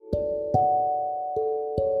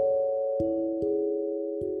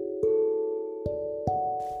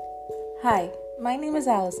Hi, my name is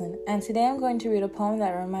Allyson, and today I'm going to read a poem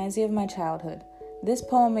that reminds me of my childhood. This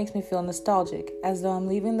poem makes me feel nostalgic, as though I'm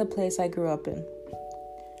leaving the place I grew up in.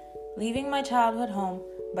 Leaving My Childhood Home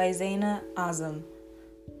by Zeina, Azzam.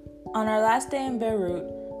 On our last day in Beirut,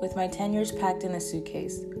 with my 10 years packed in a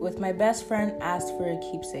suitcase, with my best friend asked for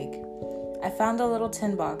a keepsake, I found a little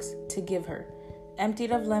tin box to give her,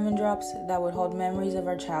 emptied of lemon drops that would hold memories of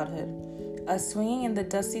our childhood. Us swinging in the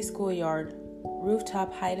dusty schoolyard,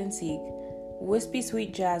 rooftop hide and seek, wispy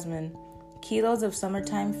sweet jasmine, kilos of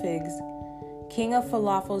summertime figs, king of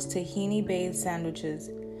falafels tahini bathed sandwiches,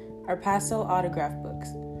 our pastel autograph books.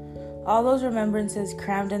 All those remembrances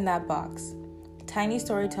crammed in that box, tiny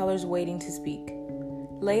storytellers waiting to speak.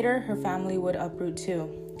 Later, her family would uproot too,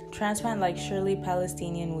 transplant like Shirley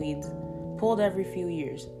Palestinian weeds, pulled every few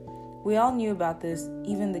years. We all knew about this,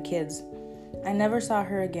 even the kids. I never saw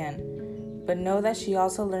her again, but know that she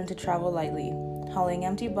also learned to travel lightly, hauling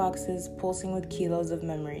empty boxes, pulsing with kilos of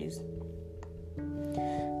memories.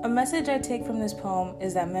 A message I take from this poem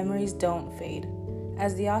is that memories don't fade.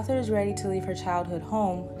 As the author is ready to leave her childhood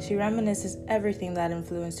home, she reminisces everything that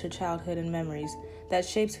influenced her childhood and memories that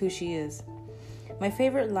shapes who she is. My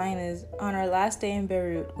favorite line is, on our last day in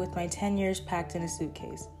Beirut with my 10 years packed in a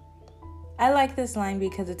suitcase. I like this line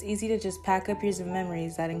because it's easy to just pack up years of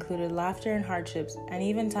memories that included laughter and hardships, and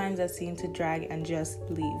even times that seem to drag and just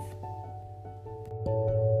leave.